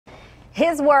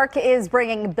His work is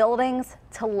bringing buildings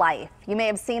to life. You may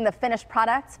have seen the finished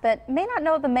products, but may not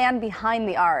know the man behind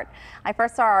the art. I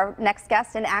first saw our next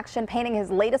guest in action painting his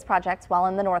latest project while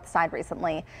in the North Side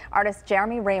recently. Artist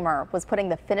Jeremy Raymer was putting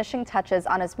the finishing touches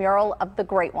on his mural of the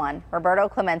great one, Roberto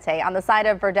Clemente, on the side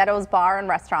of Verdetto's bar and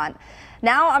restaurant.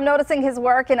 Now I'm noticing his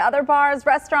work in other bars,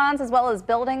 restaurants, as well as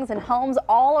buildings and homes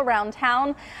all around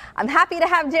town. I'm happy to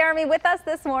have Jeremy with us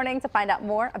this morning to find out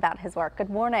more about his work. Good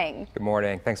morning. Good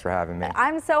morning. Thanks for having me.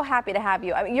 I'm so happy to have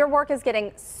you. I mean, your work is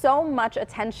getting so much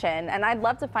attention, and I'd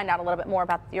love to find out a little bit more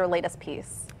about your latest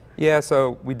piece. Yeah,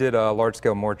 so we did a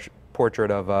large-scale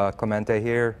portrait of Clemente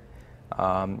here.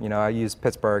 You know, I use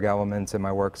Pittsburgh elements in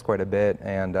my works quite a bit,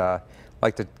 and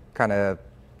like to kind of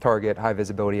target high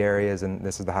visibility areas, and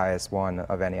this is the highest one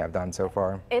of any I've done so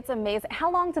far. It's amazing.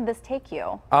 How long did this take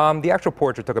you? The actual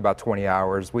portrait took about 20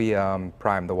 hours. We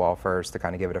primed the wall first to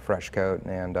kind of give it a fresh coat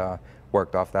and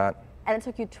worked off that. And it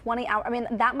took you 20 hours. I mean,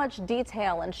 that much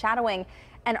detail and shadowing.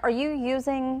 And are you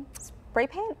using spray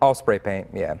paint? All spray paint,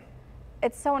 yeah.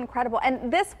 It's so incredible.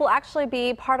 And this will actually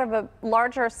be part of a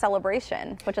larger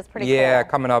celebration, which is pretty cool. Yeah,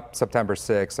 coming up September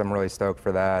 6th. I'm really stoked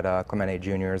for that. Clemente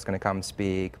Jr. is going to come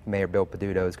speak. Mayor Bill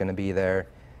Peduto is going to be there.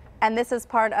 And this is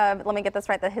part of, let me get this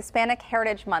right, the Hispanic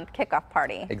Heritage Month kickoff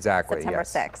party. Exactly, September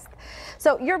yes. 6th.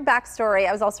 So your backstory,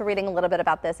 I was also reading a little bit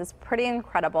about this, is pretty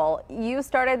incredible. You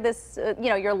started this, you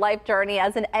know, your life journey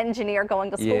as an engineer going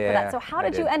to school for that. So how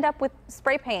did you end up with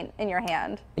spray paint in your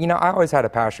hand? You know, I always had a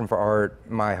passion for art.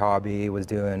 My hobby was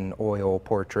doing oil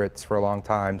portraits for a long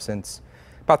time. Since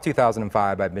about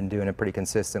 2005, I've been doing it pretty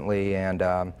consistently,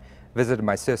 and visited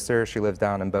my sister. She lives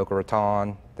down in Boca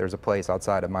Raton. There's a place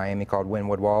outside of Miami called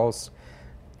Wynwood Walls.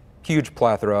 Huge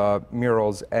plethora,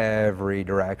 murals every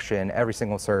direction, every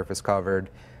single surface covered.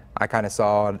 I kind of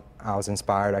saw it, I was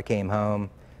inspired, I came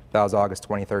home. That was August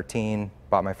 2013,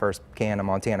 bought my first can of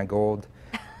Montana Gold.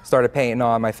 Started painting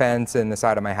on my fence and the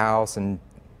side of my house, and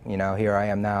you know, here I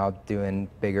am now doing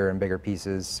bigger and bigger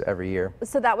pieces every year.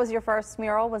 So that was your first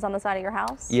mural, was on the side of your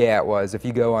house? Yeah, it was. If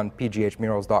you go on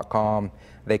pghmurals.com,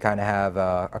 they kind of have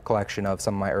a collection of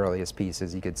some of my earliest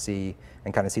pieces. You could see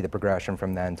and kind of see the progression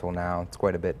from then till now. It's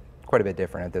quite a bit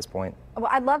different at this point. Well,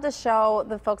 I'd love to show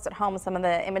the folks at home some of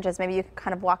the images. Maybe you could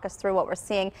kind of walk us through what we're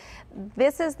seeing.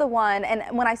 This is the one,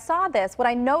 and when I saw this, what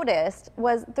I noticed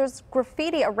was there's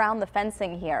graffiti around the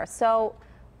fencing here. So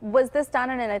was this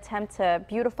done in an attempt to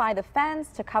beautify the fence,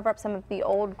 to cover up some of the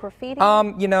old graffiti?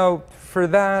 You know, for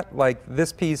that, like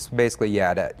this piece, basically,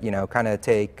 yeah, to, you know, kind of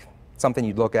take something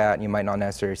you'd look at and you might not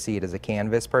necessarily see it as a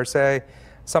canvas per se.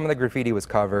 Some of the graffiti was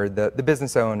covered. The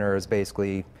business owner is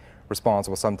basically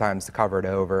responsible sometimes to cover it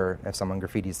over if someone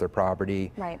graffitis their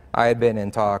property. Right. I had been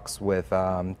in talks with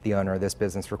the owner of this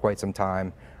business for quite some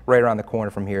time. Right around the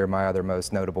corner from here, my other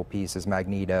most notable piece is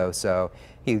Magneto, so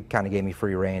he kind of gave me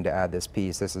free rein to add this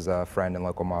piece. This is a friend and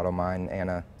local model of mine,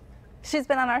 Anna. She's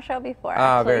been on our show before.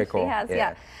 Ah, very cool. She has,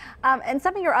 yeah. And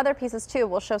some of your other pieces too,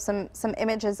 we'll show some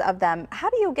images of them.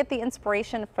 How do you get the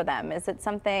inspiration for them? Is it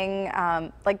something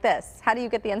like this? How do you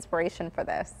get the inspiration for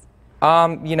this?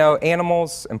 You know,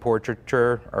 animals and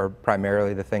portraiture are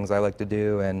primarily the things I like to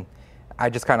do, and I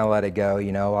just kind of let it go.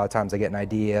 You know, a lot of times I get an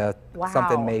idea,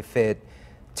 something may fit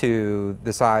to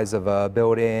the size of a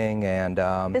building, and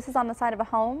this is on the side of a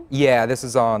home? Yeah, this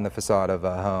is on the facade of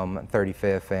a home,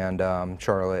 35th and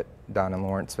Charlotte down in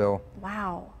Lawrenceville.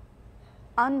 Wow,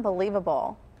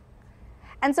 unbelievable.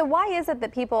 And so why is it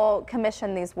that people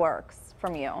commission these works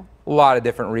from you? A lot of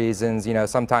different reasons. You know,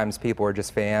 sometimes people are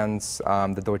just fans.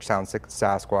 The Deutschtown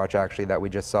Sasquatch, actually, that we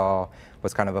just saw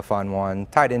was kind of a fun one,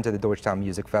 tied into the Deutschtown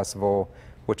Music Festival,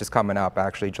 which is coming up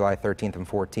actually July 13th and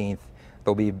 14th.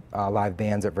 There'll be live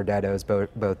bands at Verdetto's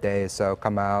both days, so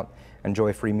come out,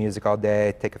 enjoy free music all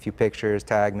day, take a few pictures,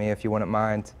 tag me if you wouldn't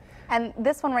mind. And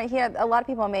this one right here, a lot of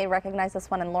people may recognize this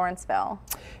one in Lawrenceville.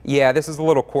 Yeah, this is a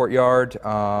little courtyard.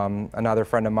 Another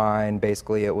friend of mine,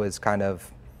 basically it was kind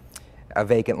of a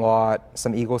vacant lot.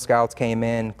 Some Eagle Scouts came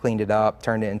in, cleaned it up,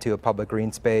 turned it into a public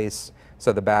green space.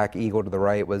 So the back eagle to the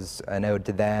right was an ode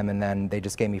to them, and then they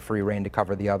just gave me free rein to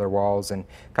cover the other walls and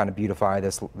kind of beautify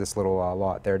this little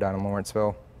lot there down in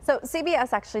Lawrenceville. So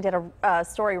CBS actually did a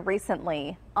story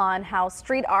recently on how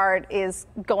street art is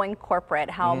going corporate,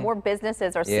 how more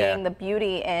businesses are seeing the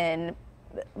beauty in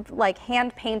like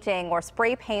hand painting or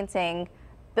spray painting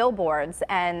billboards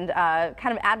and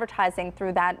kind of advertising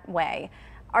through that way.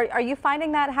 Are you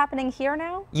finding that happening here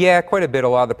now? Yeah, quite a bit. A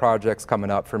lot of the projects coming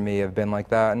up for me have been like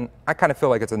that, and I kind of feel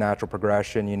like it's a natural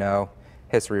progression, you know,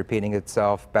 history repeating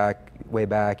itself way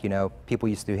back, you know, people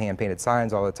used to do hand-painted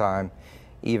signs all the time.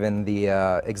 Even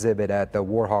the exhibit at the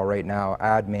Warhol right now,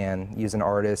 Ad Man, using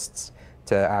artists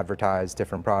to advertise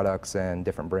different products and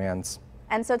different brands.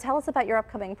 And so tell us about your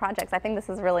upcoming projects. I think this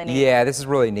is really neat. Yeah, this is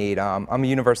really neat. I'm a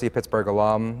University of Pittsburgh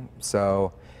alum,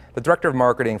 so the director of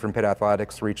marketing from Pitt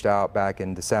Athletics reached out back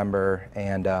in December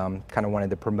and kind of wanted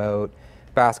to promote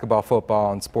basketball,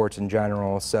 football, and sports in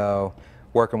general. So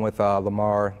working with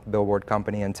Lamar, billboard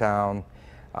company in town,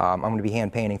 I'm going to be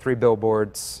hand painting 3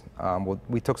 billboards.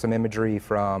 We took some imagery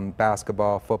from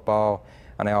basketball, football,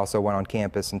 and I also went on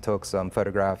campus and took some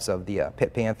photographs of the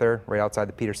Pitt Panther right outside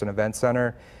the Peterson Event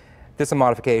Center. Did some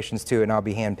modifications to it, and I'll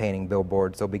be hand painting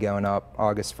billboards. They'll be going up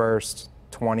August 1st,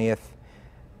 20th,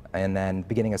 and then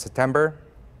beginning of September.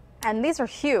 And these are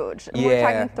huge. Yeah. We're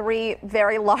talking 3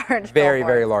 very large Very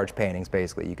billboards. large paintings,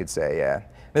 basically, you could say, yeah.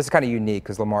 This is kind of unique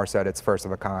because Lamar said it's first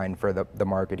of a kind for the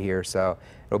market here, so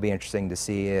it'll be interesting to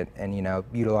see it and, you know,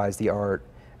 utilize the art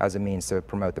as a means to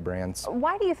promote the brands.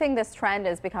 Why do you think this trend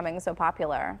is becoming so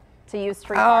popular, to use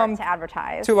street art to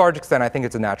advertise? To a large extent, I think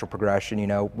it's a natural progression. You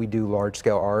know, we do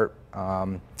large-scale art.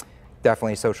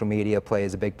 Definitely social media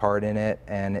plays a big part in it,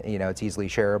 and, you know, it's easily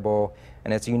shareable,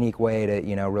 and it's a unique way to,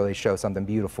 you know, really show something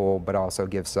beautiful, but also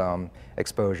give some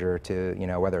exposure to, you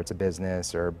know, whether it's a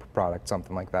business or product,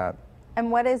 something like that.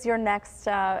 And what is your next,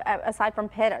 aside from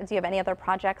Pitt, do you have any other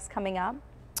projects coming up?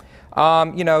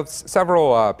 You know,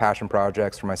 several passion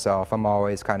projects for myself. I'm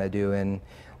always kind of doing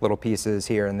little pieces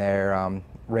here and there.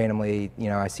 Randomly, you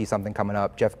know, I see something coming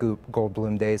up. Jeff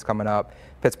Goldblum Day is coming up.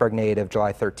 Pittsburgh native,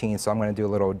 July 13th, so I'm going to do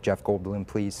a little Jeff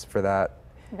Goldblum piece for that.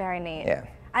 Very neat. Yeah.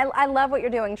 I love what you're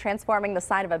doing, transforming the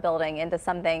side of a building into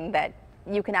something that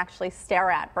you can actually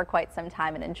stare at for quite some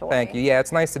time and enjoy. Thank you. Yeah,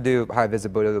 it's nice to do high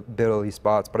visibility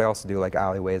spots, but I also do like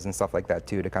alleyways and stuff like that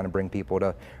too, to kind of bring people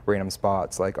to random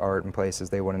spots like art and places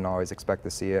they wouldn't always expect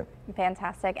to see it.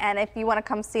 Fantastic. And if you want to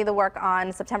come see the work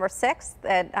on September 6th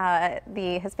at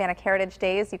the Hispanic Heritage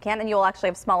Days, you can, and you'll actually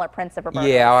have smaller prints of Roberta.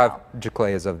 Yeah, I'll have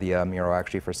jacquees of the mural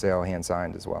actually for sale, hand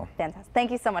signed as well. Fantastic.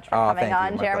 Thank you so much for coming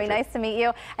on, Jeremy. Pleasure. Nice to meet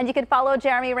you. And you can follow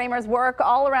Jeremy Raymer's work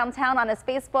all around town on his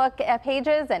Facebook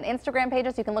pages and Instagram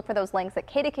pages. You can look for those links at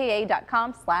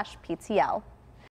kdka.com/PTL.